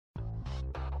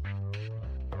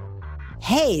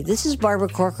Hey, this is Barbara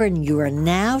Corcoran, and you are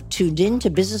now tuned in to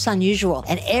Business Unusual.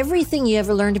 And everything you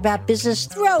ever learned about business,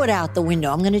 throw it out the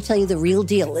window. I'm going to tell you the real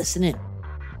deal. Listen in.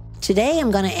 Today,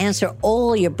 I'm going to answer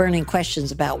all your burning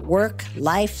questions about work,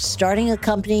 life, starting a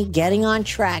company, getting on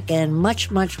track, and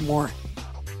much, much more.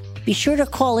 Be sure to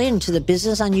call in to the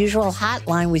Business Unusual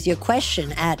hotline with your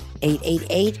question at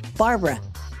 888-BARBARA.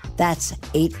 That's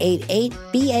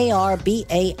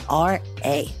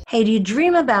 888-BARBARA. Hey, do you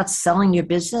dream about selling your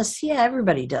business? Yeah,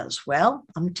 everybody does. Well,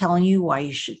 I'm telling you why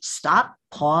you should stop,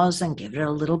 pause, and give it a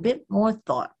little bit more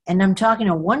thought. And I'm talking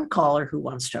to one caller who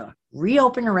wants to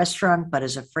reopen a restaurant but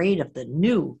is afraid of the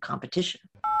new competition.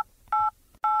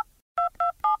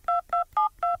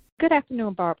 Good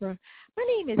afternoon, Barbara.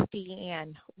 My name is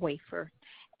Deanne Wafer,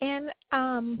 and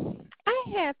I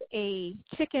have a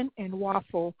chicken and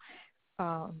waffle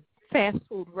fast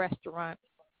food restaurant.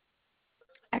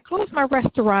 I closed my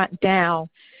restaurant down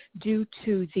due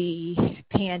to the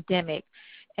pandemic,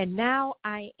 and now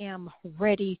I am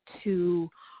ready to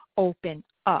open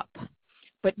up.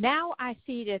 But now I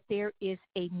see that there is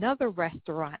another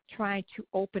restaurant trying to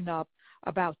open up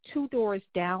about 2 doors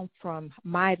down from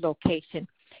my location.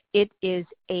 It is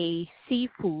a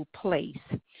seafood place,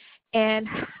 and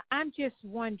I'm just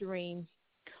wondering,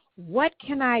 what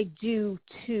can I do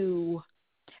to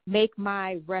make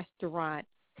my restaurant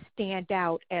stand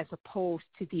out as opposed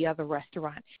to the other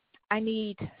restaurant? I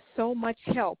need so much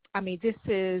help. I mean, this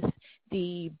is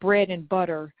the bread and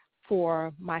butter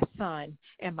for my son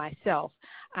and myself.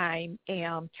 I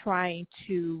am trying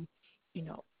to,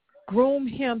 groom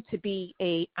him to be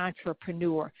an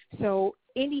entrepreneur. So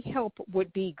any help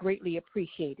would be greatly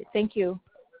appreciated. Thank you.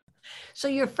 So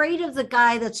you're afraid of the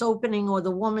guy that's opening or the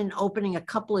woman opening a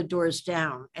couple of doors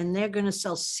down, and they're going to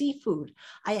sell seafood.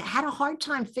 I had a hard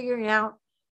time figuring out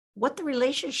what the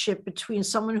relationship between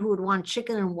someone who would want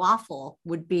chicken and waffle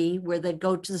would be where they'd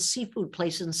go to the seafood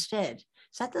place instead.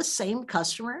 Is that the same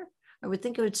customer? I would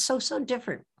think it's so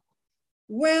different.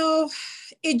 Well,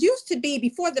 it used to be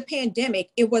before the pandemic,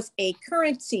 it was a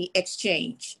currency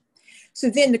exchange.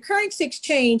 So then the currency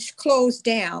exchange closed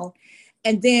down,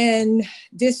 and then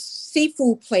this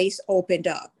seafood place opened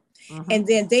up. And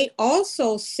then they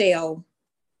also sell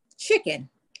chicken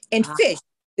and fish,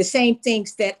 the same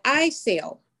things that I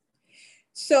sell.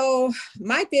 So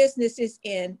my business is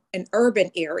in an urban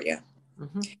area.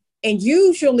 And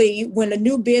usually when a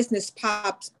new business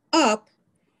pops up,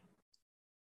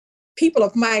 people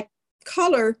of my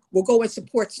color will go and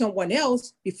support someone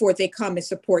else before they come and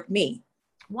support me.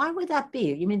 Why would that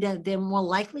be? You mean that they're more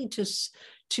likely to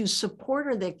support,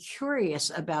 or they're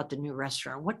curious about the new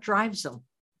restaurant? What drives them?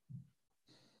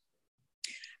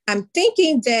 I'm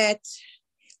thinking that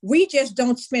we just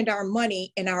don't spend our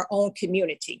money in our own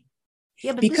community.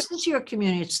 Yeah, but this is your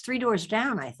community. It's 3 doors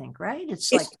down, I think, right?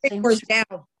 It's like 3 doors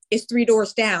down. It's 3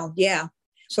 doors down, yeah.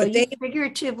 So you're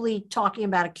figuratively talking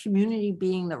about a community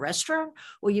being the restaurant,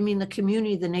 or you mean the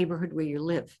community, the neighborhood where you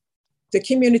live? The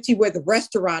community where the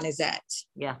restaurant is at.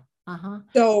 Yeah.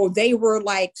 So they were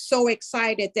like so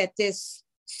excited that this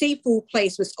seafood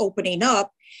place was opening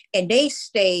up, and they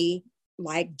stay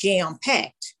like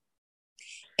jam-packed.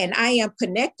 And I am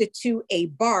connected to a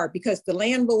bar because the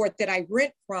landlord that I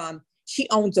rent from, she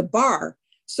owns a bar.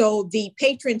 So the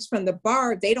patrons from the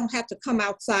bar, they don't have to come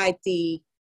outside the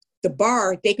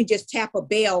bar. They can just tap a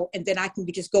bell, and then I can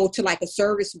just go to like a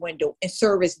service window and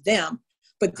service them.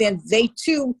 But then they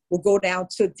too will go down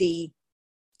to the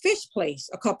fish place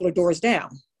a couple of doors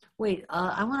down. Wait,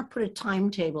 I want to put a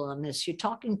timetable on this. You're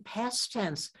talking past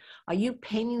tense. Are you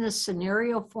painting the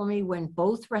scenario for me when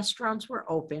both restaurants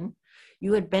were open?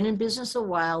 You had been in business a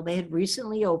while. They had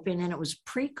recently opened, and it was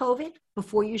pre-COVID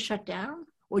before you shut down?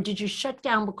 Or did you shut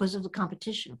down because of the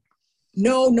competition?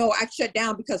 No, I shut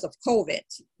down because of COVID.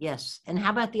 Yes. And how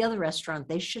about the other restaurant?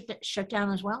 They shut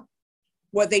down as well?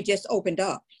 Well, they just opened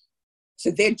up.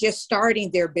 So they're just starting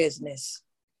their business.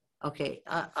 Okay.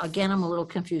 Again, I'm a little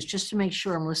confused, just to make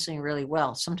sure I'm listening really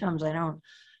well. Sometimes I don't.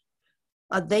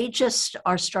 They just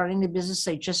are starting the business.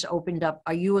 They just opened up.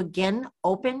 Are you again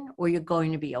open, or you're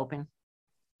going to be open?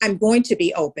 I'm going to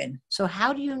be open. So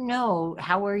how do you know,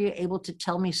 how are you able to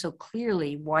tell me so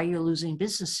clearly why you're losing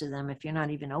business to them if you're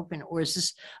not even open? Or is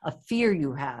this a fear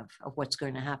you have of what's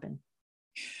going to happen?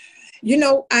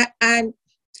 I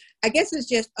guess it's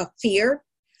just a fear,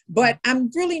 but I'm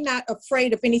really not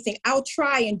afraid of anything. I'll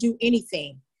try and do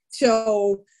anything.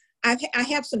 So I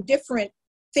have some different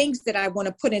things that I want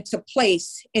to put into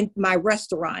place in my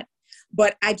restaurant,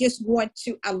 but I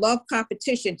love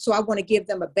competition. So I want to give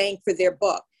them a bang for their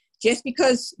buck. Just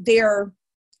because they're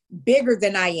bigger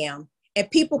than I am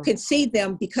and people can see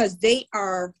them because they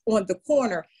are on the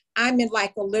corner, I'm in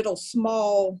like a little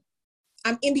small,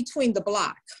 I'm in between the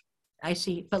block. I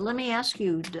see. But let me ask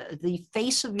you, the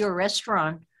face of your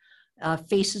restaurant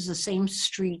faces the same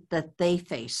street that they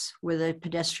face, where the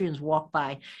pedestrians walk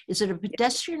by. Is it a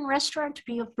pedestrian restaurant? Do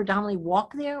people predominantly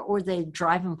walk there, or they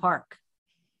drive and park?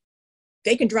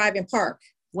 They can drive and park.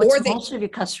 What's most of your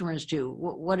customers do?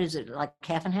 What is it, like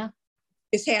half and half?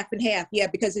 It's half and half, yeah,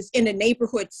 because it's in a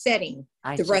neighborhood setting.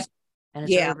 The rest, and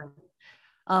it's urban.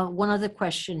 One other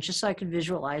question, just so I can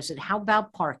visualize it. How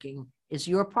about parking? Is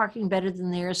your parking better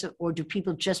than theirs, or do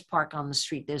people just park on the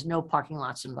street? There's no parking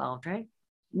lots involved, right?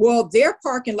 Well, their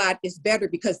parking lot is better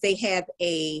because they have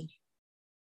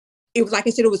it was like I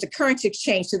said, it was a currency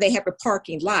exchange, so they have a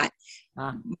parking lot.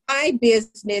 My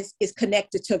business is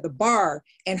connected to the bar,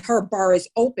 and her bar is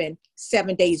open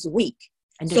 7 days a week.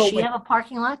 And does she have a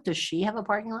parking lot? Does she have a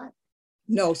parking lot?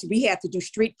 No, so we have to do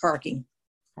street parking.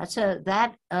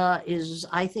 That is,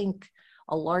 I think,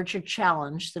 a larger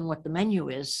challenge than what the menu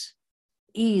is.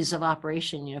 Ease of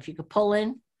operation. If you could pull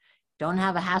in, don't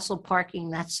have a hassle parking,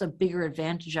 that's a bigger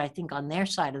advantage, I think, on their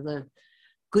side of the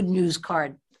good news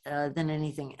card than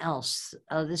anything else.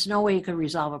 There's no way you could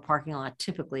resolve a parking lot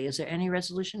typically. Is there any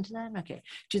resolution to that? Okay.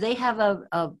 Do they have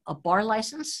a bar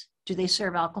license? Do they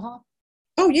serve alcohol?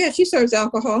 Oh, yeah, she serves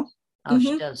alcohol. Oh,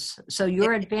 she does. So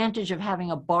your advantage of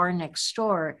having a bar next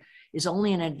door is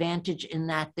only an advantage in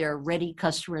that their ready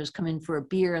customers come in for a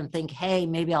beer and think, hey,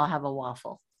 maybe I'll have a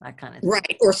waffle, that kind of thing.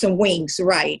 Right, or some wings,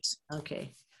 right.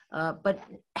 Okay. But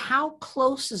how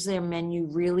close is their menu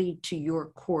really to your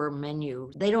core menu?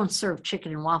 They don't serve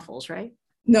chicken and waffles, right?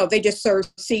 No, they just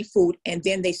serve seafood, and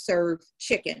then they serve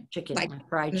chicken. Like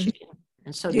fried chicken.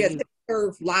 And so they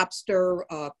serve lobster,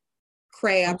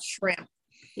 crab, shrimp.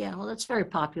 Yeah, well, that's very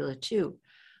popular too.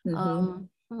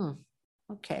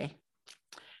 Okay.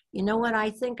 You know what I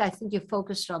think? I think you're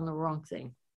focused on the wrong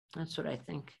thing. That's what I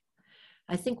think.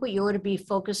 I think what you ought to be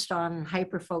focused on,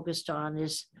 hyper-focused on,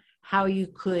 is how you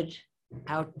could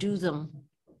outdo them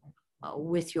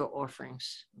with your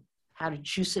offerings, how to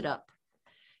juice it up,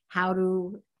 how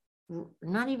to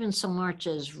not even so much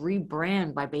as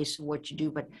rebrand by base of what you do,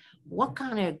 but what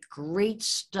kind of great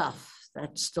stuff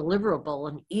that's deliverable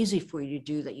and easy for you to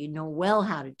do that you know well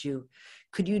how to do,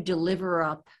 could you deliver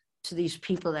up to these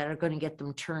people that are going to get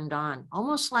them turned on?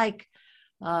 Almost like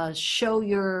show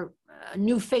your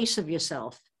new face of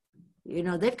yourself.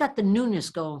 They've got the newness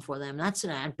going for them. That's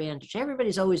an advantage.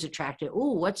 Everybody's always attracted.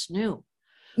 Ooh, what's new?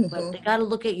 But they got to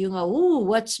look at you and go, ooh,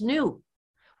 what's new?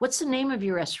 What's the name of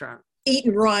your restaurant? Eat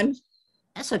and Run.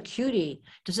 That's a cutie.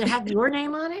 Does it have your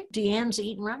name on it? Deanne's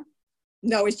Eat and Run?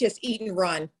 No, it's just Eat and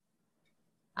Run.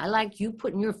 I like you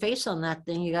putting your face on that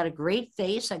thing. You got a great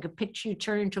face. I could picture you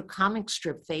turn into a comic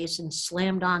strip face and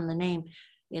slammed on the name.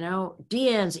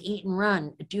 Deanne's Eat and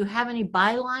Run. Do you have any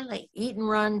byline like Eat and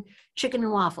Run, chicken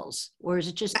and waffles? Or is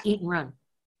it just Eat and Run?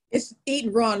 It's Eat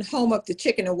and Run, home of the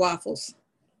chicken and waffles.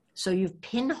 So you've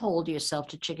pinholed yourself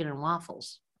to chicken and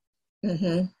waffles.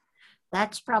 Mm-hmm.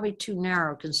 That's probably too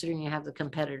narrow considering you have the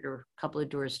competitor a couple of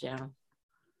doors down.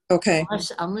 Okay.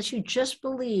 Unless you just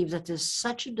believe that there's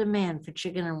such a demand for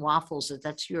chicken and waffles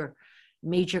that's your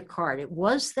major card. It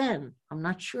was then. I'm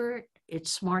not sure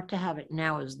it's smart to have it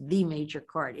now as the major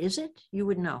card. Is it? You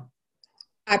would know.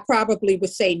 I probably would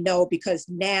say no, because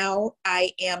now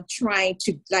I am trying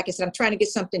to, like I said, I'm trying to get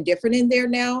something different in there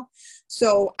now.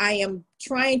 So I am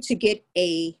trying to get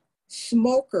a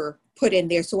smoker put in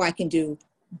there so I can do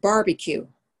barbecue,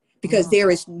 because there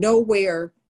is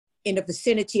nowhere in the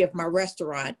vicinity of my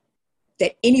restaurant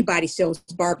that anybody sells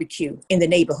barbecue in the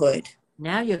neighborhood.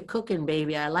 Now you're cooking,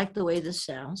 baby. I like the way this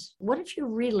sounds. What if you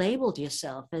relabeled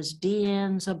yourself as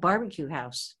Deanne's Barbecue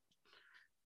House,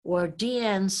 or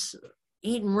Deanne's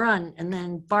Eat and Run, and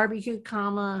then barbecue,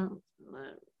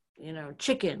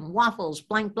 chicken, waffles,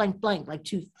 blank, blank, blank, like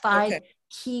 5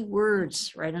 key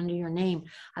words right under your name.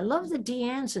 I love the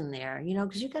Deanne's in there,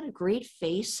 because you've got a great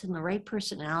face and the right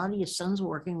personality. Your son's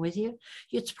working with you.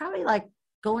 It's probably like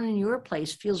going in your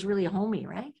place feels really homey,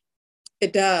 right?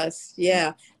 It does,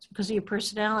 yeah. It's because of your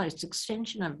personality. It's an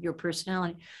extension of your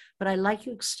personality. But I like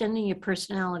you extending your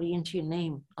personality into your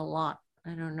name a lot.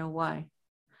 I don't know why.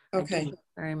 Okay.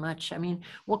 Very much. I mean,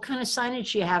 what kind of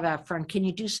signage do you have out front? Can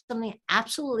you do something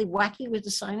absolutely wacky with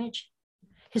the signage?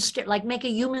 Like make a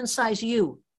human-size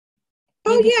you.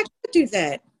 Oh, yeah, I could do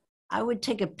that. I would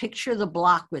take a picture of the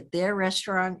block with their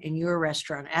restaurant and your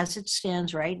restaurant as it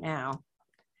stands right now.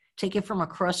 Take it from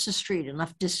across the street,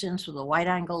 enough distance with a wide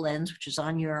angle lens, which is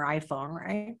on your iPhone,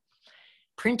 right?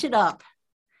 Print it up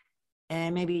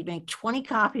and maybe make 20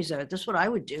 copies of it. That's what I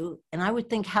would do. And I would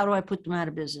think, how do I put them out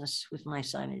of business with my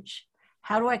signage?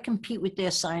 How do I compete with their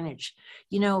signage?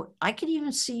 You know, I could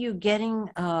even see you getting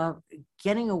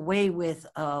away with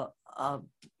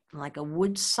like a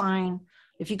wood sign.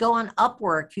 If you go on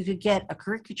Upwork, you could get a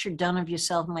caricature done of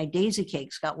yourself. My Daisy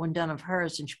Cakes got one done of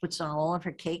hers, and she puts on all of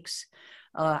her cakes.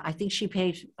 I think she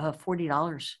paid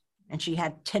 $40, and she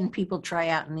had 10 people try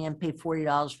out and then paid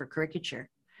 $40 for caricature.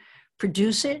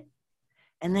 Produce it,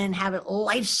 and then have it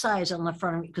life-size on the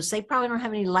front of it, because they probably don't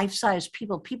have any life-size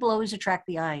people. People always attract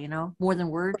the eye, you know, more than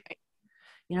word.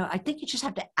 You know, I think you just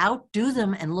have to outdo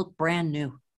them and look brand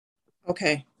new.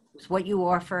 Okay. It's what you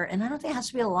offer. And I don't think it has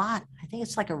to be a lot. I think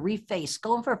it's like a reface,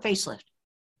 going for a facelift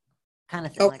kind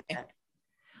of thing like that.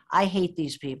 I hate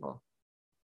these people.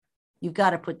 You've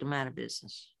got to put them out of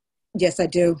business. Yes, I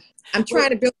do. I'm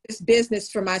trying to build this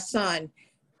business for my son.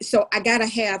 So I got to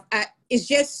have, I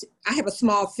have a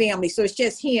small family, so it's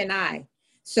just he and I.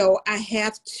 So I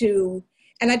have to,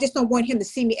 and I just don't want him to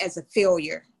see me as a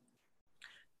failure.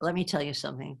 Let me tell you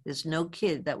something. There's no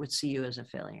kid that would see you as a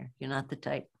failure. You're not the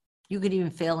type. You could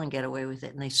even fail and get away with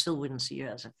it, and they still wouldn't see you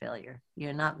as a failure.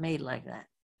 You're not made like that.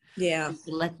 Yeah.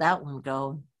 You let that one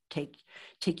go.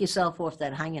 Take yourself off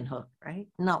that hanging hook, right?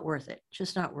 Not worth it.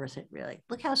 Just not worth it, really.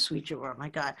 Look how sweet you are. My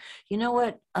God. You know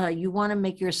what? You want to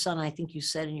make your son, I think you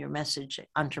said in your message,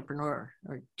 entrepreneur,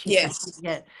 or yes.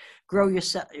 Grow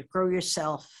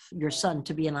yourself, your son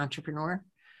to be an entrepreneur.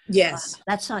 Yes.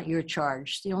 That's not your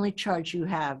charge. The only charge you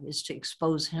have is to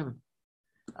expose him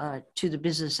to the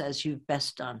business as you've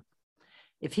best done.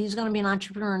 If he's going to be an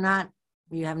entrepreneur or not,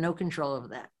 you have no control over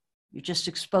that. You just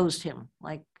exposed him,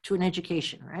 like, to an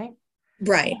education, right?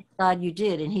 Right. God, you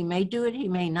did. And he may do it, he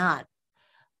may not.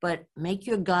 But make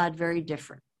your God very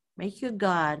different. Make your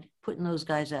God putting those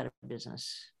guys out of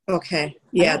business. Okay.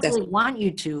 Yeah. I don't really want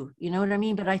you to, you know what I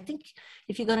mean? But I think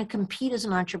if you're going to compete as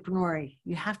an entrepreneur,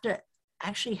 you have to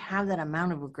actually have that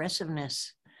amount of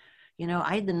aggressiveness. You know,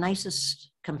 I had the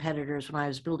nicest competitors when I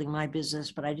was building my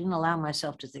business, but I didn't allow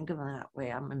myself to think of them that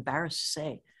way. I'm embarrassed to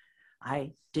say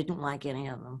I didn't like any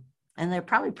of them. And they're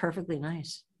probably perfectly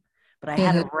nice, but I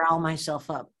had to rile myself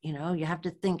up. You know, you have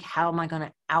to think, how am I going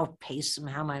to outpace them?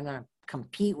 How am I going to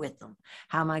compete with them?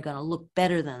 How am I going to look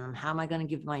better than them? How am I going to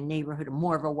give my neighborhood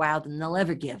more of a wow than they'll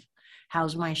ever give?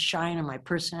 How's my shine and my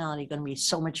personality going to be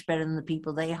so much better than the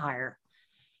people they hire?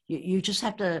 You just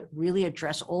have to really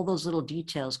address all those little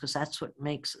details, because that's what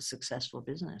makes a successful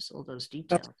business, all those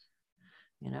details.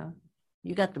 You know,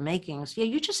 you got the makings. Yeah,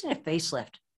 you just need a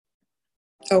facelift.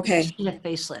 Okay. You just need a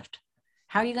facelift.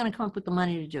 How are you going to come up with the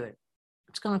money to do it?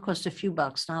 It's going to cost a few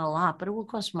bucks, not a lot, but it will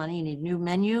cost money. You need a new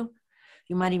menu.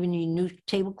 You might even need new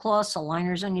tablecloths,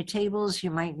 aligners on your tables. You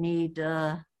might need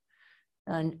a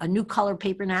new color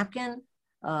paper napkin,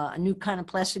 a new kind of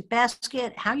plastic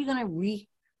basket. How are you going to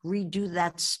redo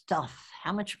that stuff?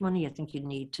 How much money you think you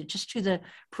need to just do the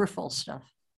peripheral stuff?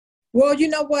 Well, you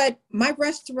know what? My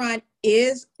restaurant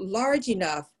is large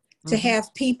enough to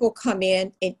have people come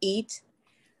in and eat.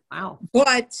 Wow.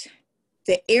 But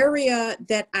the area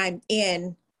that I'm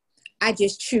in, I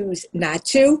just choose not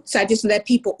to. So I just let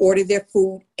people order their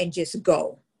food and just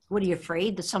go. What, are you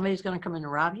afraid that somebody's going to come in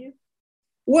and rob you?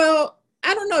 Well,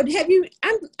 I don't know.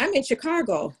 I'm in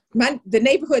Chicago. The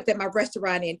neighborhood that my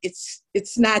restaurant in,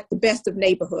 it's not the best of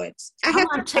neighborhoods.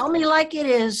 Tell me like it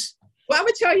is. Well, I'm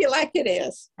going to tell you like it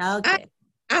is. Okay.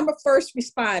 I'm a first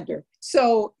responder.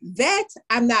 So that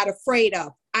I'm not afraid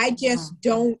of. I just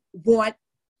don't want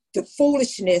the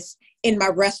foolishness in my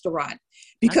restaurant,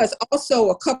 because also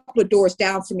a couple of doors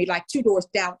down from me, like 2 doors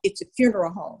down, it's a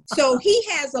funeral home. So he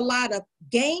has a lot of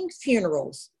gang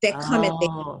funerals that come in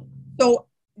there. So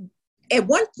at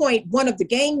one point, one of the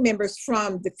gang members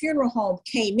from the funeral home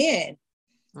came in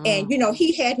and, you know,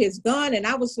 he had his gun, and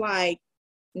I was like,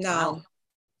 no.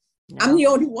 I'm the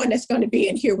only one that's going to be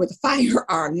in here with a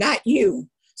firearm, not you.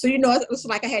 So, you know, it was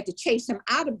like I had to chase him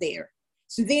out of there.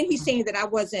 So then he's saying that I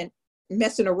wasn't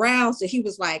messing around. So he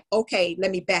was like, okay,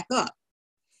 let me back up.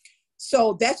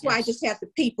 So that's why I just have the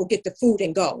people get the food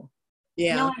and go.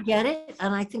 Yeah. No, I get it.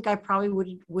 And I think I probably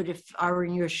would, if I were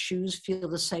in your shoes, feel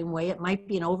the same way. It might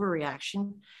be an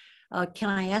overreaction. Can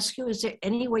I ask you, is there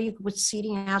any way you could put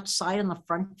seating outside on the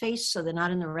front face so they're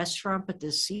not in the restaurant, but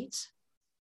there's seats?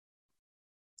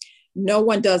 No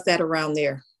one does that around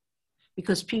there.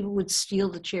 Because people would steal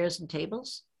the chairs and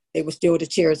tables? They would steal the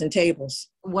chairs and tables.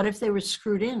 What if they were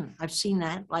screwed in? I've seen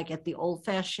that, like at the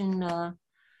old-fashioned,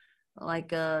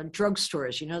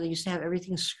 drugstores. You know, they used to have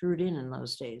everything screwed in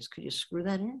those days. Could you screw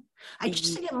that in? I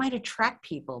just think it might attract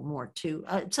people more too.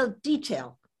 It's a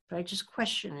detail, but I just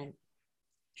question it.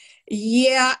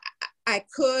 Yeah, I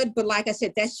could, but like I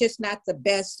said, that's just not the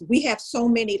best. We have so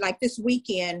many, like this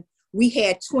weekend, we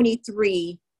had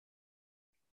 23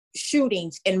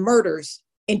 shootings and murders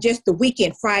in just the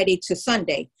weekend, Friday to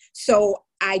Sunday. So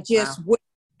I just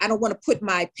I don't want to put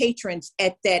my patrons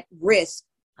at that risk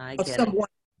of someone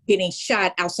getting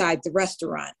shot outside the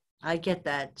restaurant. I get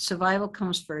that. Survival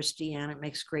comes first, Deanne. It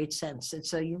makes great sense.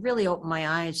 It's you really opened my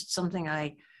eyes. It's something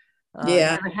I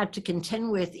never had to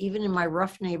contend with, even in my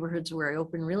rough neighborhoods where I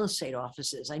opened real estate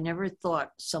offices. I never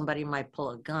thought somebody might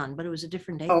pull a gun, but it was a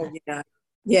different day. Oh, yeah.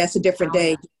 Yeah, it's a different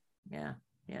day. Yeah,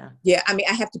 yeah. Yeah, I mean,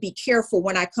 I have to be careful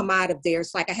when I come out of there.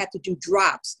 It's like I have to do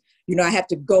drops. You know, I have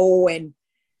to go and,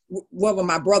 when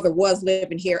my brother was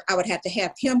living here, I would have to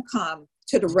have him come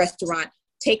to the restaurant,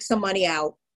 take some money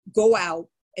out, go out,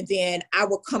 and then I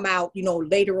would come out, you know,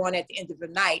 later on at the end of the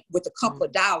night with a couple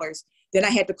of dollars. Then I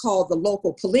had to call the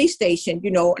local police station,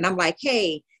 you know, and I'm like,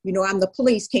 hey, you know, I'm the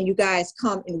police. Can you guys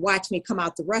come and watch me come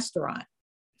out the restaurant?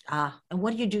 And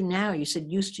what do you do now? You said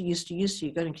used to.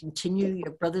 You're going to continue?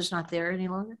 Your brother's not there any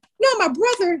longer? No, my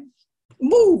brother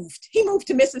moved. He moved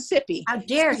to Mississippi. How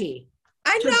dare he?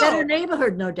 I know. To a better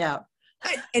neighborhood, no doubt.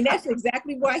 And that's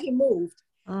exactly why he moved.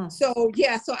 Oh. So,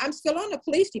 yeah, so I'm still on the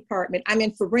police department. I'm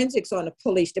in forensics on the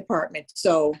police department.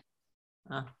 So,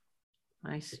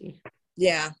 I see.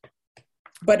 Yeah.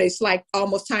 But it's like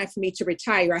almost time for me to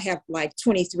retire. I have like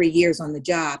 23 years on the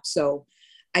job. So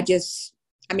I'm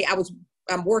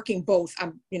working both.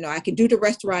 I can do the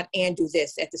restaurant and do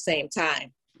this at the same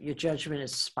time. Your judgment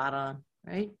is spot on,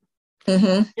 right?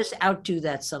 Mm-hmm. Just outdo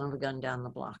that son of a gun down the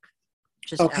block.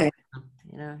 Just okay.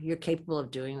 You know, you're capable of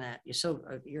doing that.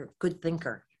 You're a good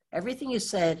thinker. Everything you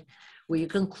said, where you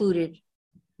concluded,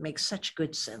 makes such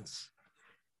good sense.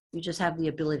 You just have the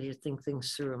ability to think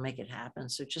things through and make it happen.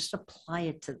 So just apply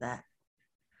it to that.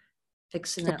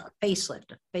 Fixing a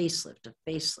facelift.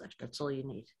 That's all you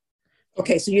need.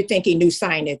 Okay, so you're thinking new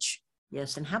signage.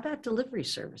 Yes, and how about delivery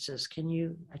services?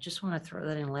 I just want to throw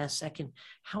that in last second.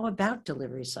 How about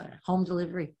delivery side, home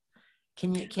delivery?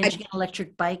 Can't you get an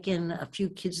electric bike and a few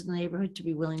kids in the neighborhood to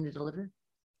be willing to deliver?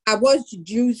 I was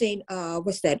using,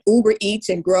 Uber Eats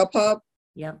and Grubhub.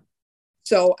 Yep.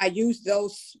 So I use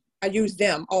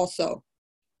them also.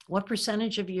 What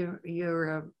percentage of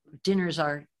your dinners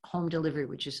are home delivery,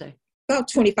 would you say? About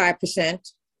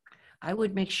 25%. I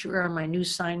would make sure on my new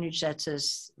signage that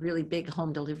says really big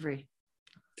home delivery.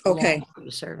 Okay. What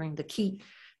you're serving, the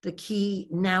key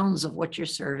nouns of what you're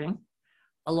serving,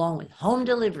 along with home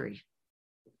delivery,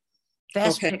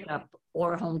 fast pickup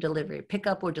or home delivery,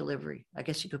 pickup or delivery. I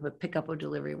guess you could put pickup or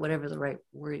delivery, whatever the right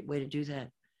way to do that.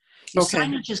 Your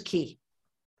signage is key.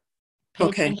 Pay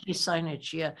attention to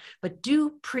signage, yeah. But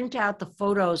do print out the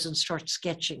photos and start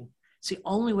sketching. It's the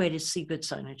only way to see good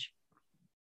signage.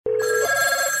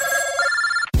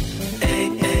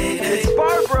 It's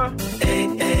Barbara.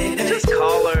 Just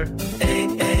call her.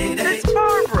 It's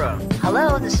Barbara.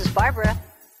 Hello, this is Barbara.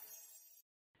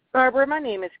 Barbara, my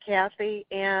name is Kathy,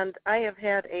 and I have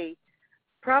had a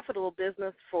profitable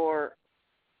business for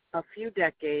a few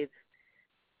decades.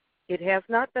 It has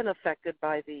not been affected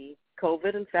by the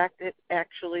COVID. In fact, it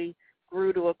actually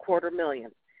grew to $250,000.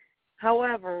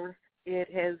 However, it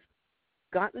has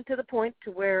gotten to the point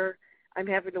to where I'm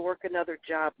having to work another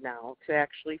job now to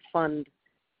actually fund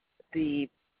the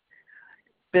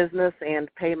business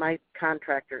and pay my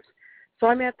contractors. So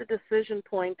I'm at the decision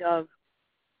point of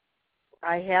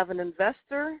I have an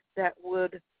investor that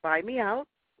would buy me out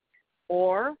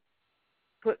or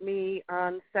put me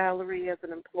on salary as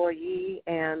an employee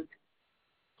and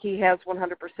he has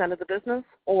 100% of the business,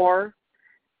 or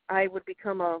I would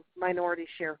become a minority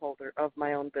shareholder of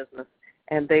my own business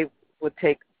and they would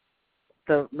take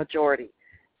the majority.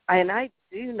 And I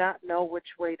do not know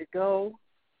which way to go,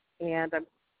 and I'm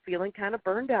feeling kind of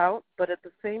burned out, but at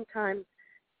the same time,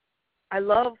 I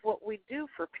love what we do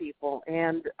for people,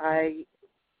 and I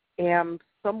am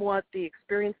somewhat the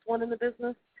experienced one in the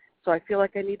business, so I feel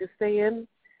like I need to stay in.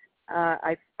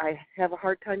 I have a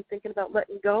hard time thinking about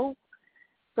letting go,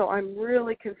 so I'm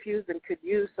really confused and could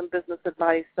use some business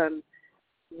advice on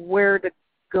where to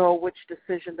go, which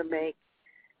decision to make.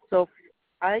 So if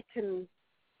I can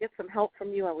get some help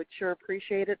from you, I would sure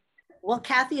appreciate it. Well,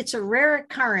 Kathy, it's a rare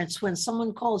occurrence when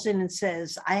someone calls in and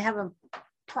says, I had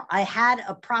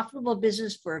a profitable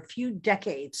business for a few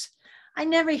decades. I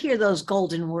never hear those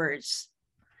golden words.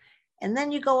 And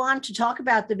then you go on to talk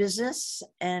about the business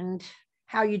and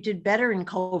how you did better in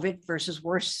COVID versus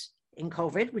worse in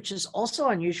COVID, which is also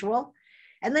unusual.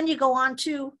 And then you go on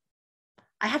to,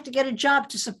 I have to get a job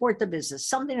to support the business.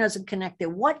 Something doesn't connect there.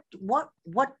 What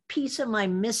piece am I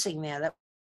missing there? That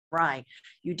right.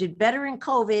 You did better in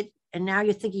COVID, and now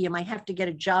you're thinking you might have to get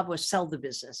a job or sell the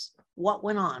business. What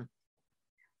went on?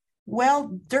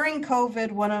 Well, during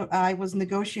COVID, I was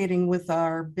negotiating with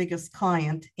our biggest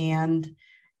client, and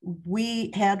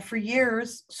we had for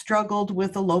years struggled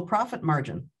with a low profit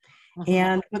margin.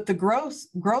 And with the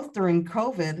growth during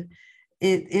COVID,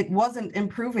 it wasn't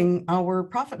improving our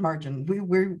profit margin.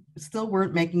 We still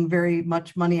weren't making very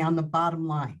much money on the bottom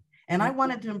line. And I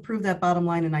wanted to improve that bottom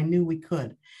line, and I knew we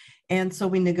could. And so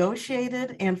we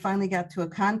negotiated and finally got to a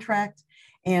contract.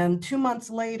 And 2 months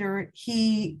later,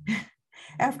 he,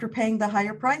 after paying the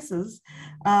higher prices,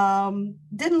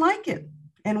 didn't like it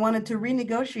and wanted to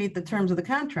renegotiate the terms of the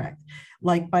contract,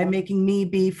 like by making me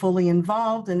be fully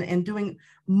involved and doing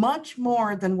much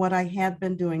more than what I had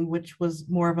been doing, which was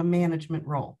more of a management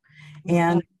role.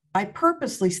 And I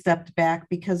purposely stepped back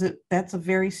because that's a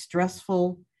very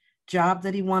stressful job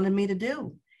that he wanted me to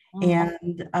do.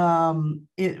 And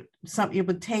it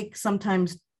would take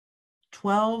sometimes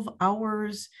 12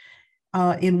 hours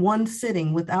in one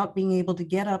sitting without being able to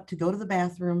get up to go to the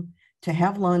bathroom, to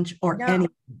have lunch, or anything.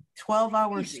 12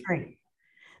 hours straight.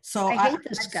 So I hate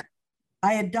this guy.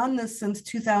 I had done this since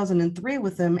 2003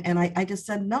 with him, and I just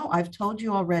said, no, I've told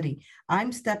you already.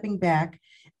 I'm stepping back.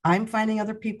 I'm finding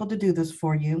other people to do this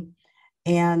for you.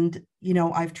 And, you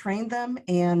know, I've trained them,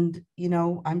 and, you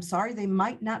know, I'm sorry, they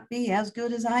might not be as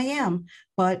good as I am,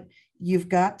 but you've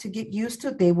got to get used to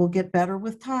it. They will get better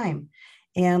with time.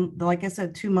 And like I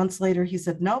said, 2 months later, he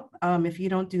said, nope, if you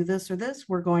don't do this or this,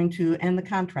 we're going to end the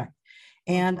contract.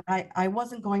 And I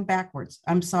wasn't going backwards.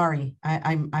 I'm sorry.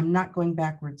 I'm not going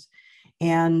backwards.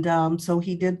 And so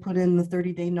he did put in the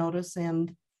 30-day notice,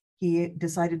 and he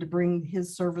decided to bring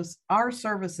our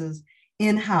services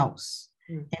in-house.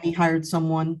 And he hired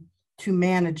someone to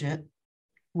manage it,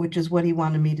 which is what he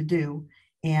wanted me to do.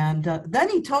 And then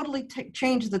he totally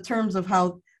changed the terms of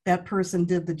how that person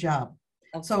did the job.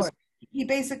 So he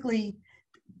basically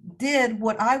did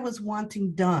what I was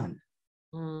wanting done,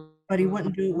 but he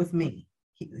wouldn't do it with me.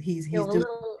 He's a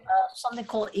little something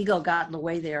called ego got in the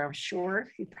way there, I'm sure.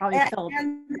 He probably felt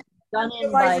done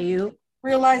in by you.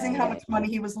 Realizing how much money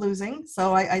he was losing.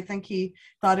 So I think he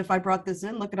thought, if I brought this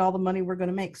in, look at all the money we're going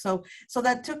to make. So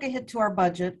that took a hit to our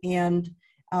budget, and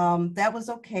that was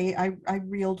okay. I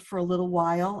reeled for a little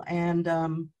while, and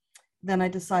then I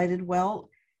decided, well,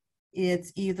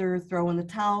 it's either throw in the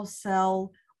towel,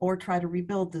 sell, or try to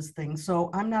rebuild this thing.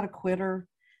 So I'm not a quitter.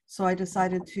 So I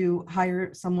decided to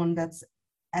hire someone that's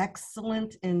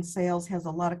excellent in sales, has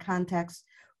a lot of contacts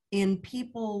in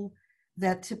people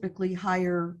that typically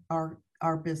hire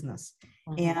our business.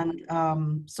 And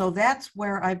so that's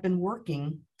where I've been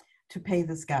working to pay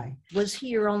this guy. Was he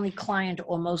your only client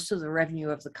or most of the revenue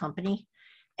of the company?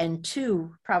 And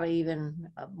two, probably even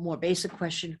a more basic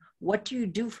question, what do you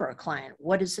do for a client?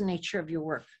 What is the nature of your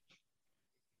work?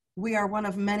 We are one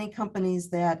of many companies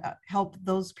that help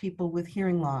those people with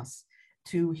hearing loss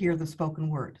to hear the spoken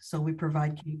word. So we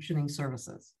provide captioning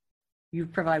services. You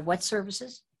provide what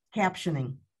services?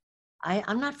 Captioning.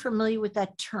 I'm not familiar with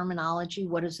that terminology.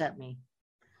 What does that mean?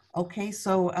 Okay,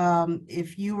 so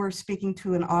if you were speaking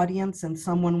to an audience and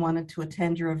someone wanted to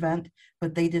attend your event,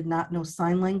 but they did not know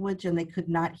sign language and they could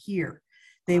not hear,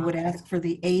 they would ask for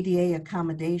the ADA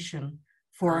accommodation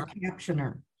for a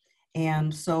captioner.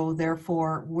 And so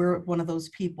therefore, we're one of those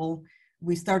people.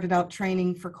 We started out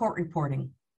training for court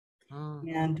reporting.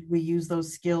 And we use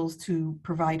those skills to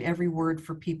provide every word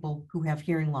for people who have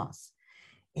hearing loss.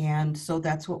 And so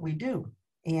that's what we do.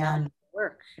 And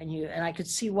work. And I could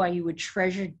see why you would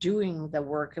treasure doing the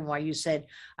work, and why you said,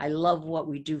 I love what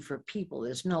we do for people.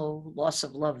 There's no loss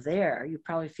of love there. You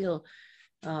probably feel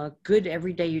good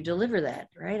every day you deliver that,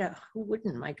 right? Who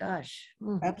wouldn't? My gosh.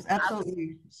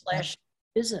 Absolutely. Slash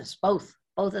business, both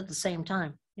at the same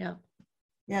time. Yeah.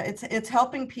 Yeah, it's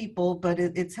helping people, but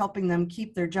it's helping them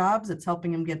keep their jobs. It's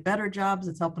helping them get better jobs.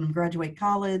 It's helping them graduate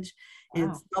college. Wow.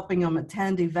 It's helping them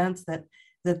attend events that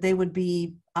they would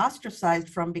be ostracized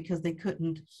from because they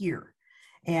couldn't hear.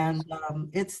 And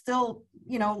it's still,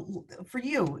 you know, for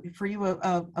you,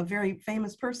 a very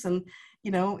famous person,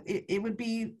 you know, it would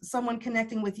be someone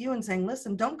connecting with you and saying,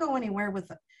 listen, don't go anywhere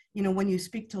with, you know, when you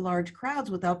speak to large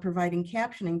crowds without providing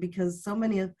captioning, because so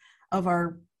many of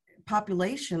our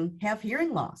population have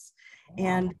hearing loss.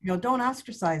 And, you know, don't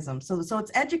ostracize them. So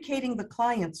it's educating the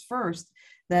clients first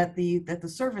that the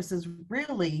service is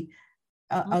really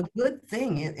a good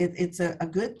thing. It's a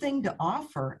good thing to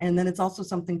offer. And then it's also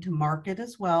something to market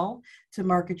as well, to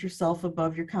market yourself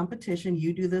above your competition.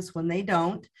 You do this when they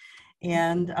don't.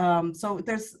 And so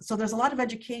there's a lot of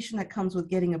education that comes with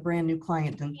getting a brand new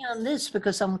client. And on this,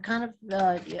 because I'm kind of,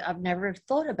 I've never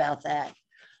thought about that.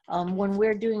 When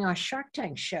we're doing our Shark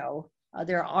Tank show,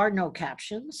 there are no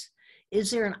captions.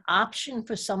 Is there an option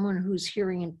for someone who's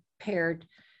hearing impaired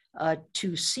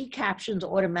to see captions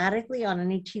automatically on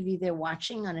any TV they're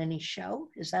watching, on any show?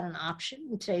 Is that an option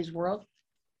in today's world?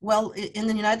 Well, in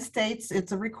the United States,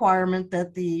 it's a requirement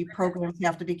that the programs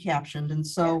have to be captioned. And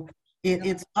so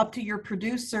it's up to your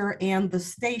producer and the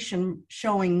station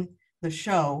showing the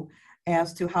show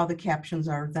as to how the captions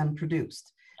are then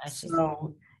produced. I see.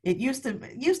 So it used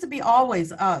to be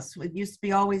always us. It used to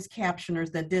be always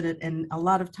captioners that did it. And a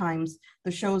lot of times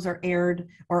the shows are aired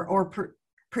or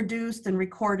produced and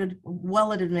recorded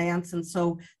well in advance. And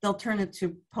so they'll turn it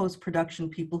to post-production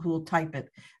people who will type it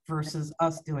versus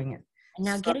us doing it.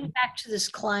 Now, getting back to this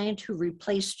client who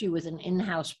replaced you with an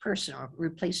in-house person, or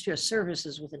replaced your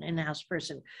services with an in-house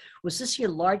person, was this your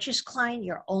largest client,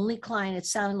 your only client? It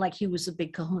sounded like he was a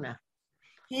big kahuna.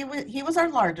 He was our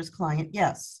largest client,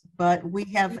 yes, but we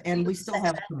still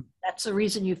have some. That's the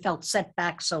reason you felt set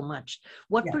back so much.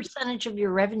 What percentage of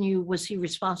your revenue was he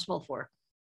responsible for?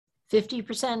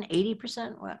 50%,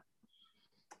 80%? What?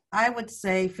 I would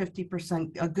say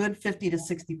 50%, a good 50 to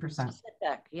 60%.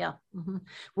 Setback, yeah. Mm-hmm.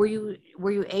 Were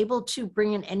you able to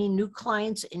bring in any new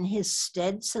clients in his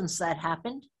stead since that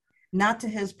happened? Not to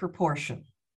his proportion.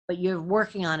 But you're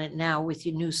working on it now with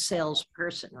your new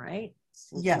salesperson, right?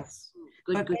 Yes.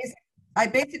 Good.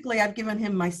 I've given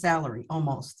him my salary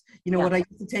almost. You know, what I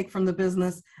used to take from the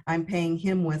business, I'm paying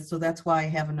him with, so that's why I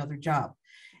have another job.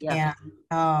 Yeah.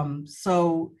 And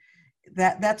so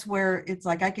that's where it's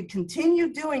like I could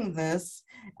continue doing this.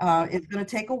 It's going to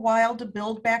take a while to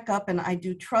build back up, and I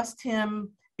do trust him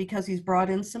because he's brought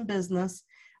in some business,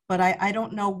 but I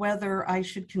don't know whether I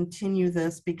should continue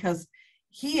this because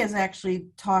he has actually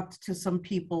talked to some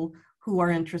people who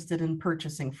are interested in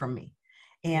purchasing from me.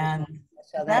 And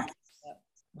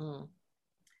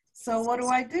so what do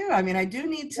I do? I mean, I do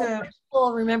need to.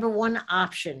 Well, remember one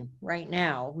option right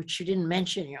now, which you didn't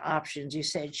mention your options. You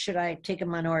said, should I take a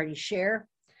minority share?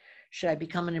 Should I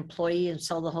become an employee and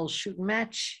sell the whole shooting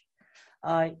match?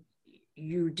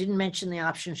 You didn't mention the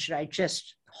option, should I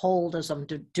just hold as I'm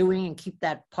doing and keep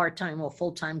that part-time or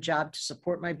full-time job to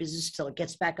support my business till it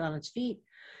gets back on its feet?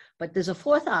 But there's a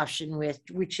fourth option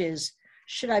which is,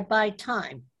 should I buy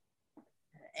time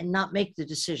and not make the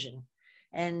decision?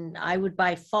 And I would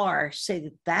by far say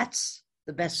that that's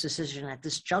the best decision at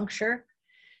this juncture,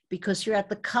 because you're at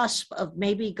the cusp of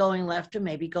maybe going left or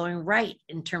maybe going right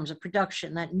in terms of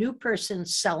production. That new person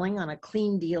selling on a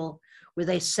clean deal where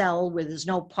they sell, where there's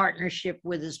no partnership,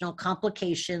 where there's no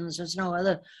complications, there's no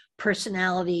other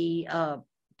personality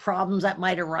problems that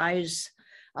might arise.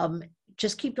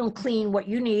 Just keep them clean. What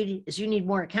you need is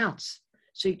more accounts.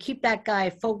 So you keep that guy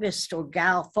focused or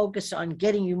gal focused on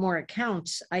getting you more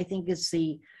accounts. I think it's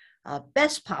the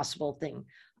best possible thing.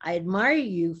 I admire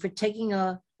you for taking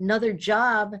another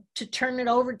job to turn it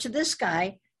over to this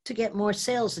guy to get more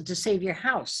sales and to save your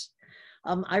house.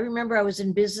 I remember I was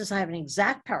in business. I have an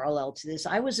exact parallel to this.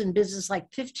 I was in business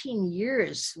like 15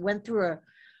 years, went through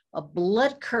a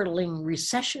blood-curdling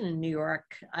recession in New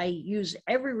York. I used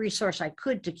every resource I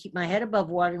could to keep my head above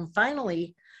water. And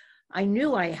finally, I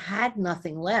knew I had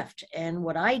nothing left. And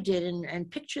what I did,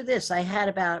 and picture this, I had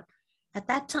about, at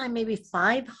that time, maybe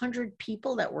 500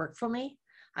 people that worked for me.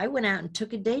 I went out and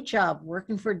took a day job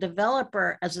working for a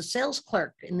developer as a sales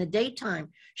clerk in the daytime,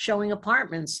 showing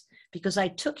apartments, because I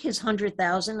took his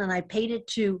 $100,000 and I paid it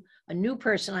to a new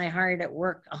person I hired at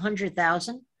work,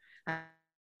 $100,000.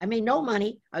 I made no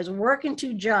money. I was working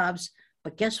 2 jobs,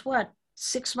 but guess what?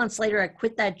 6 months later, I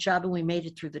quit that job and we made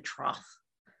it through the trough.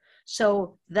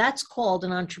 So that's called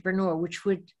an entrepreneur, which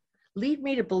would lead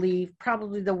me to believe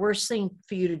probably the worst thing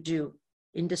for you to do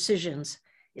in decisions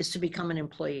is to become an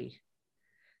employee.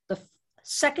 The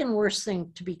second worst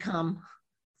thing to become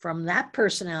from that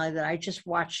personality that I just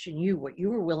watched in you, what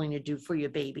you were willing to do for your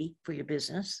baby, for your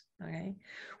business, okay,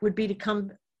 would be to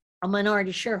become a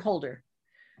minority shareholder,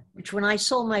 which when I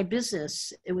sold my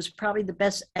business, it was probably the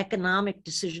best economic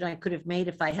decision I could have made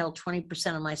if I held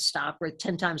 20% of my stock, worth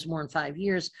 10 times more in 5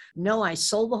 years. No, I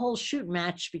sold the whole shoot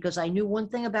match because I knew one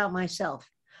thing about myself.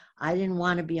 I didn't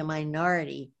want to be a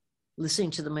minority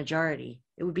listening to the majority.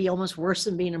 It would be almost worse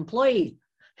than being an employee.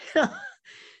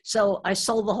 So I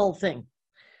sold the whole thing.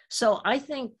 So I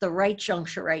think the right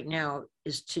juncture right now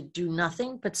is to do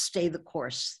nothing but stay the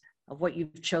course of what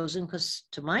you've chosen, because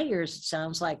to my ears, it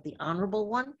sounds like the honorable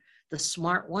one, the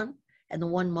smart one, and the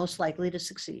one most likely to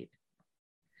succeed.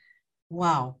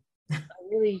 Wow.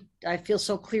 I feel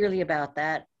so clearly about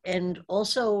that. And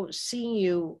also seeing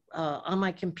you on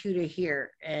my computer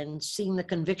here and seeing the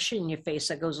conviction in your face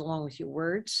that goes along with your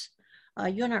words,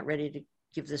 you're not ready to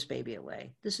give this baby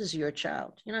away. This is your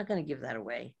child. You're not going to give that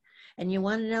away. And you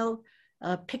want to know,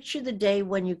 picture the day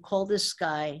when you call this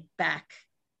guy back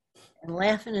and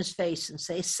laugh in his face and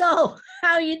say, so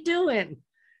how you doing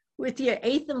with your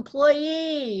 8th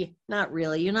employee? Not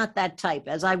really. You're not that type,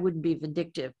 as I wouldn't be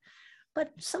vindictive.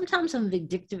 But sometimes I'm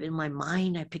vindictive in my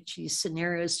mind. I picture these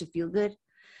scenarios to feel good.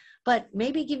 But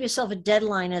maybe give yourself a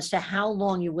deadline as to how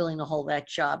long you're willing to hold that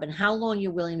job and how long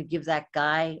you're willing to give that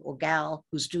guy or gal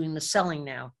who's doing the selling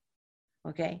now.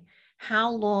 Okay?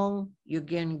 How long you're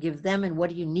going to give them and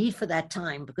what do you need for that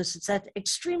time? Because it's that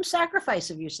extreme sacrifice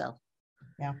of yourself.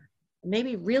 Yeah.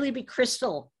 Maybe really be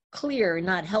crystal clear and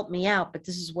not help me out, but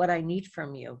this is what I need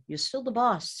from you. You're still the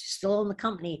boss. You're still in the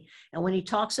company. And when he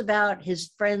talks about his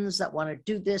friends that want to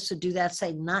do this or do that,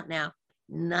 say, not now,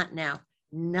 not now,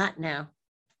 not now.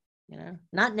 You know,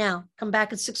 not now. Come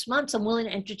back in 6 months. I'm willing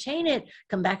to entertain it.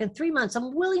 Come back in 3 months.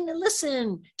 I'm willing to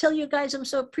listen. Tell you guys I'm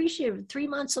so appreciative. In 3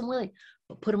 months, I'm willing.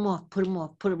 But put them off, put them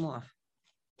off, put them off.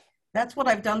 That's what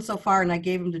I've done so far, and I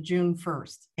gave them to June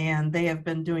 1st. And they have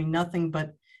been doing nothing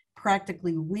but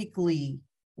practically weekly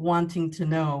wanting to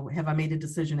know, have I made a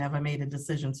decision? Have I made a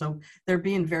decision? So they're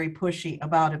being very pushy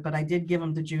about it, but I did give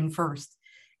them to June 1st.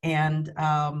 And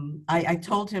I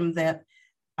told him that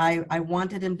I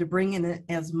wanted him to bring in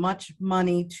as much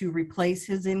money to replace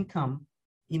his income,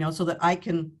 you know, so that I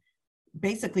can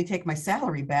basically take my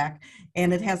salary back,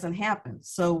 and it hasn't happened.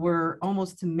 So we're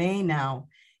almost to May now.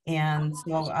 And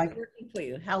so I working for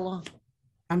you. How long?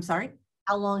 I'm sorry?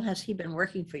 How long has he been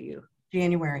working for you?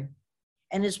 January.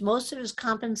 And is most of his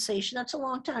compensation, that's a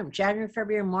long time, January,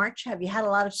 February, March. Have you had a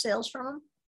lot of sales from him?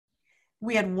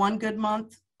 We had one good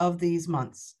month of these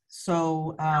months.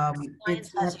 So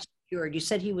it's secured. You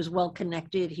said he was well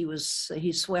connected. He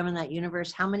swam in that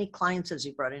universe. How many clients has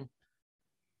he brought in?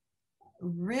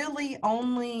 Really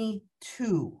only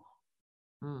 2.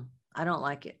 I don't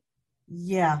like it.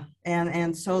 Yeah.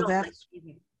 And so that's,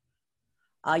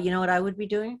 you know what I would be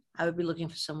doing? I would be looking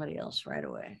for somebody else right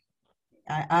away.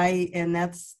 And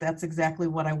that's exactly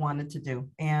what I wanted to do.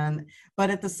 But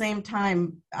at the same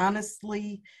time,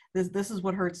 honestly, this is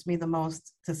what hurts me the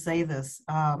most to say this.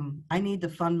 I need to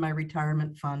fund my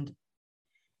retirement fund.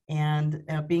 And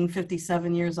being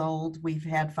 57 years old, we've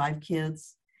had 5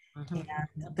 kids. And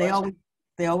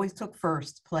they always took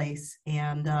first place.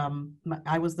 And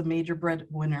I was the major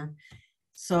breadwinner.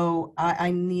 So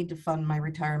I need to fund my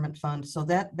retirement fund. So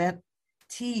that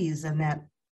tease and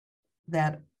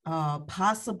that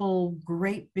possible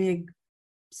great big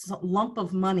lump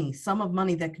of money, sum of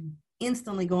money that could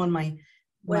instantly go on my.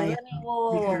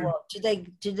 Whoa.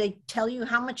 Did they tell you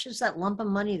how much is that lump of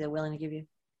money they're willing to give you?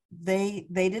 They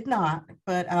did not,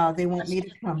 but they want me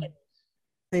to come.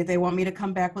 They want me to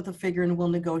come back with a figure and we'll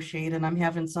negotiate. And I'm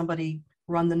having somebody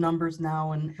run the numbers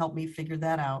now and help me figure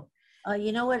that out.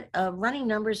 You know what? Running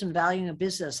numbers and valuing a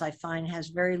business, I find, has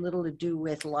very little to do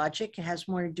with logic. It has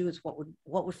more to do with what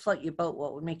would float your boat,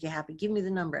 what would make you happy. Give me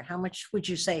the number. How much would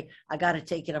you say, I got to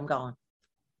take it, I'm going?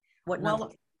 What number?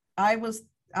 Well, I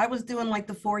was doing like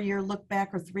the 4-year look back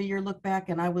or 3-year look back,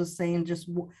 and I was saying just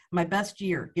my best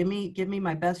year. Give me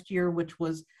my best year, which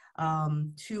was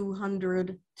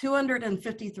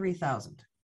 253,000.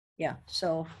 Yeah.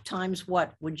 So times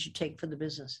what would you take for the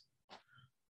business?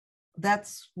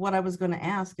 That's what I was going to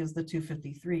ask, is the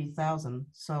 253,000.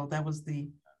 So that was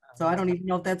so I don't even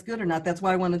know if that's good or not. That's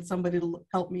why I wanted somebody to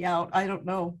help me out. I don't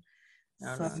know.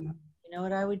 You know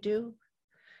what I would do?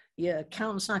 Your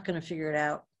accountant's not going to figure it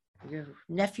out. Your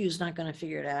nephew's not going to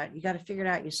figure it out. You got to figure it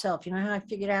out yourself. You know how I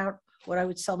figured out what I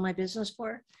would sell my business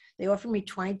for? They offered me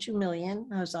 $22 million.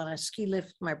 I was on a ski lift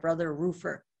with my brother, a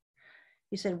roofer.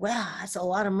 He said, wow, that's a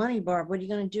lot of money, Barb. What are you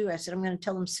going to do? I said, I'm going to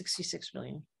tell them $66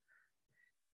 million.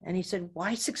 And he said,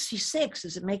 why 66?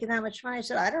 Is it making that much money? I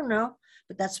said, I don't know,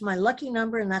 but that's my lucky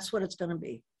number and that's what it's going to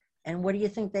be. And what do you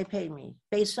think they paid me?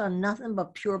 Based on nothing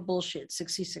but pure bullshit,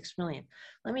 66 million.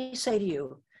 Let me say to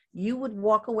you, you would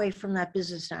walk away from that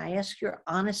business. And I ask your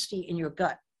honesty in your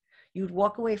gut. You'd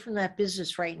walk away from that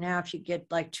business right now. If you get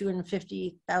like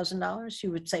 $250,000,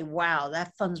 you would say, wow,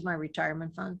 that funds my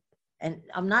retirement fund. And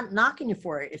I'm not knocking you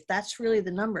for it. If that's really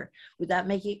the number, would that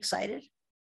make you excited?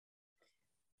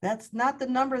 That's not the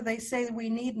number they say we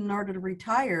need in order to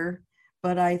retire,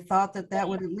 but I thought that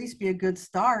would at least be a good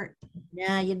start.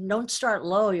 Yeah, you don't start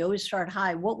low. You always start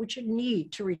high. What would you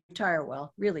need to retire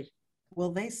well, really?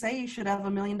 Well, they say you should have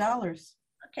 $1 million.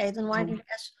 Okay, then why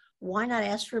not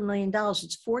ask for $1 million?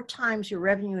 It's 4 times your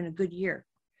revenue in a good year.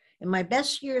 In my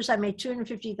best years, I made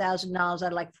 $250,000.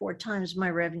 I'd like 4 times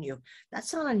my revenue.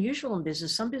 That's not unusual in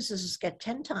business. Some businesses get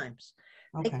 10 times.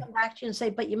 Okay. They come back to you and say,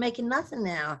 but you're making nothing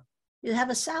now. You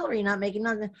have a salary, not making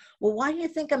nothing. Well, why do you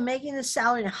think I'm making this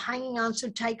salary and hanging on so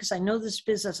tight? Because I know this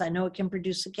business. I know it can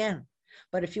produce again.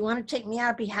 But if you want to take me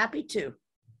out, I'd be happy to.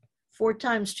 4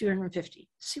 times 250.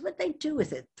 See what they do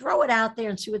with it. Throw it out there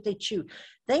and see what they choose.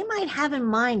 They might have in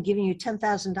mind giving you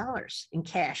 $10,000 in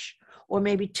cash, or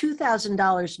maybe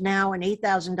 $2,000 now and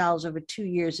 $8,000 over 2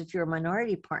 years if you're a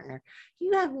minority partner.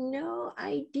 You have no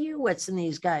idea what's in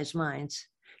these guys' minds.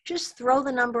 Just throw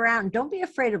the number out and don't be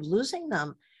afraid of losing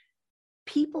them.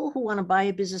 People who want to buy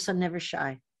a business are never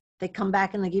shy. They come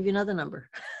back and they give you another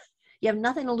number. You have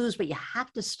nothing to lose, but you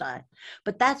have to start.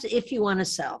 But that's if you want to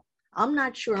sell. I'm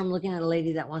not sure I'm looking at a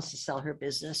lady that wants to sell her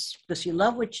business because you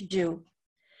love what you do.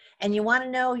 And you want to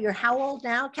know, you're how old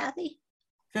now, Kathy?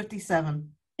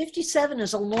 57. 57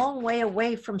 is a long way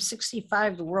away from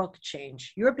 65. The world could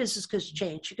change. Your business could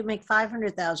change. You can make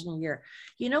 $500,000 a year.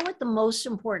 You know what the most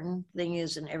important thing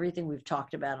is in everything we've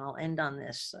talked about, and I'll end on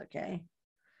this, okay?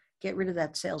 Get rid of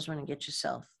that salesman and get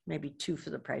yourself maybe 2 for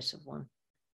the price of 1.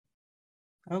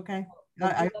 Okay. Give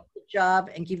up the job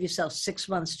and give yourself 6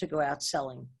 months to go out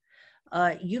selling.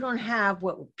 You don't have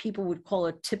what people would call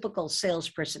a typical sales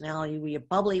personality where you're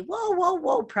bubbly, whoa, whoa,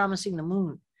 whoa, promising the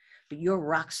moon, but you're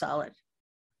rock solid.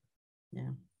 Yeah.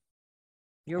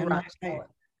 You're rock solid.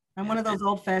 I'm one of those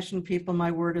old-fashioned people.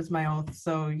 My word is my oath,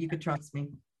 so you could trust me.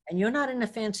 And you're not in a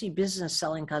fancy business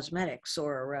selling cosmetics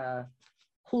or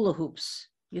hula hoops.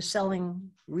 You're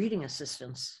selling reading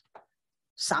assistants.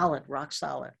 Solid, rock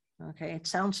solid. Okay. It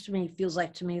sounds to me, feels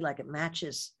like to me like it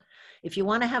matches. If you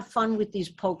want to have fun with these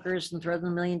pokers and throw the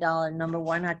 $1 million number,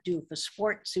 why not do it for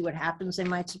sport? See what happens. They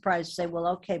might surprise you, say, well,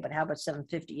 okay, but how about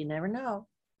 750? You never know.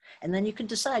 And then you can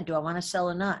decide, do I want to sell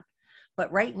or not?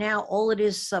 But right now, all it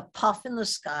is a puff in the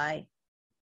sky.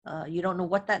 You don't know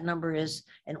what that number is.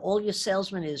 And all your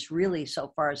salesman is really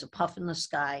so far is a puff in the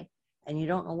sky. And you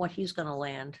don't know what he's going to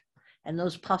land. And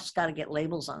those puffs got to get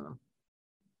labels on them.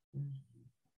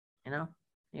 You know?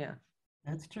 Yeah.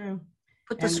 That's true.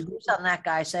 Put the screws on that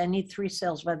guy. Say, I need 3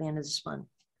 sales by the end of this month.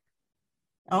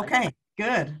 Okay,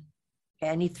 good.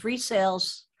 Okay, I need 3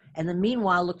 sales. And then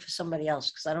meanwhile, look for somebody else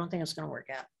because I don't think it's going to work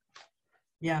out.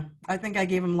 Yeah, I think I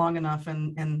gave him long enough,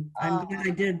 and I'm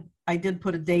glad I did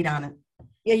put a date on it.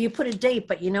 Yeah, you put a date,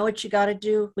 but you know what you got to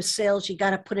do with sales? You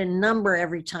got to put a number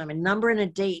every time, a number and a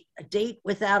date. A date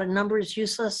without a number is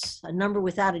useless. A number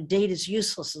without a date is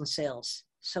useless in sales.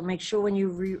 So make sure when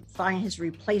you find his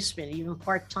replacement, even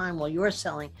part-time while you're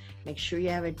selling, make sure you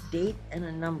have a date and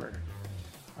a number.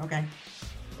 Okay.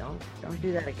 Don't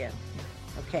do that again.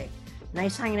 Okay.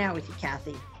 Nice hanging out with you,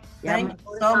 Kathy. Thank you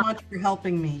so much for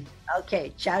helping me.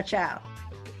 Okay. Ciao, ciao.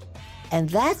 And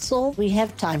that's all we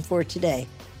have time for today.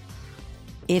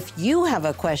 If you have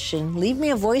a question, leave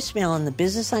me a voicemail on the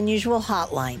Business Unusual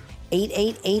hotline,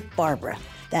 888-BARBARA.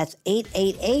 That's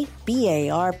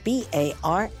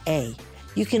 888-BARBARA.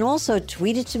 You can also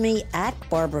tweet it to me at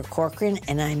Barbara Corcoran,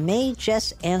 and I may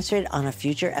just answer it on a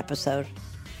future episode.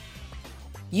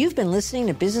 You've been listening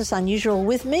to Business Unusual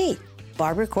with me,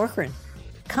 Barbara Corcoran.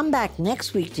 Come back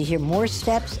next week to hear more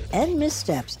steps and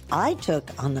missteps I took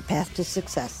on the path to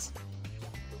success.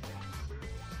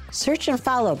 Search and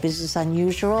follow Business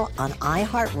Unusual on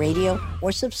iHeartRadio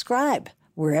or subscribe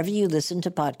wherever you listen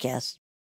to podcasts.